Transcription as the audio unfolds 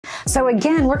So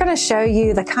again, we're going to show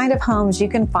you the kind of homes you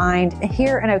can find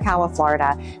here in Ocala,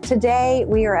 Florida. Today,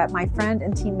 we are at my friend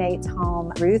and teammate's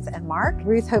home, Ruth and Mark.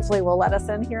 Ruth hopefully will let us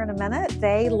in here in a minute.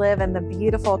 They live in the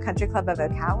beautiful country club of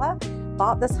Ocala,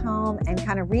 bought this home and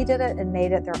kind of redid it and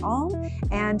made it their own.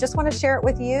 And just want to share it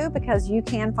with you because you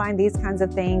can find these kinds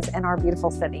of things in our beautiful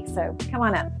city. So come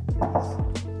on in.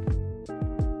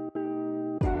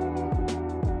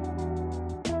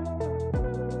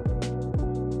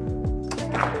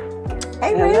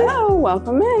 Hey, Ruth. Hello,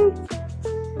 welcome in.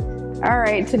 All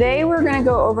right, today we're gonna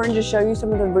go over and just show you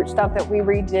some of the root stuff that we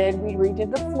redid. We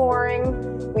redid the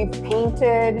flooring, we've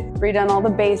painted, redone all the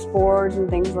baseboards and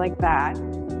things like that.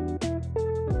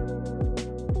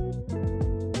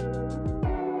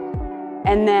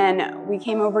 And then we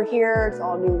came over here, it's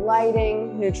all new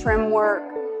lighting, new trim work,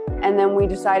 and then we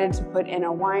decided to put in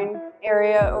a wine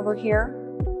area over here.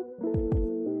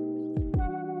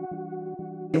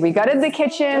 We gutted the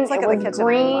kitchen. It was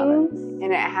green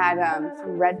and it had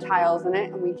some red tiles in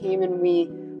it, and we came and we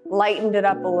lightened it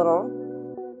up a little.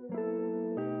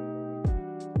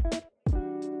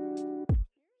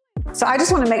 So I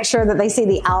just want to make sure that they see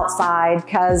the outside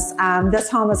because this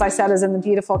home, as I said, is in the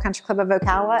beautiful country club of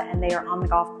Ocala, and they are on the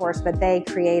golf course, but they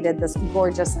created this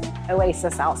gorgeous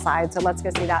oasis outside. So let's go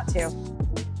see that too.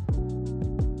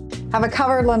 Have a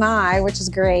covered lanai, which is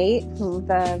great.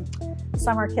 The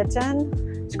summer kitchen.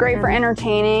 It's great for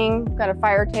entertaining. Got a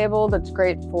fire table that's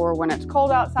great for when it's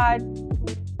cold outside.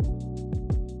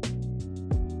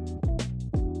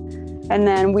 And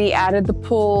then we added the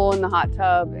pool and the hot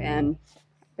tub and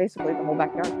basically the whole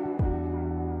backyard.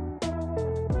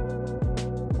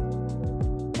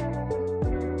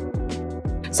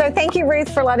 So thank you,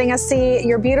 Ruth, for letting us see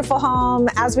your beautiful home.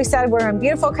 As we said, we're in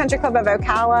beautiful country club of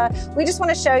Ocala. We just want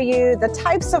to show you the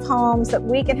types of homes that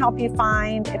we can help you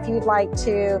find if you'd like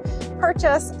to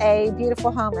purchase a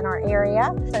beautiful home in our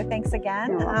area. So thanks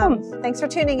again. Thanks for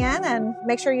tuning in, and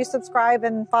make sure you subscribe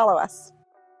and follow us.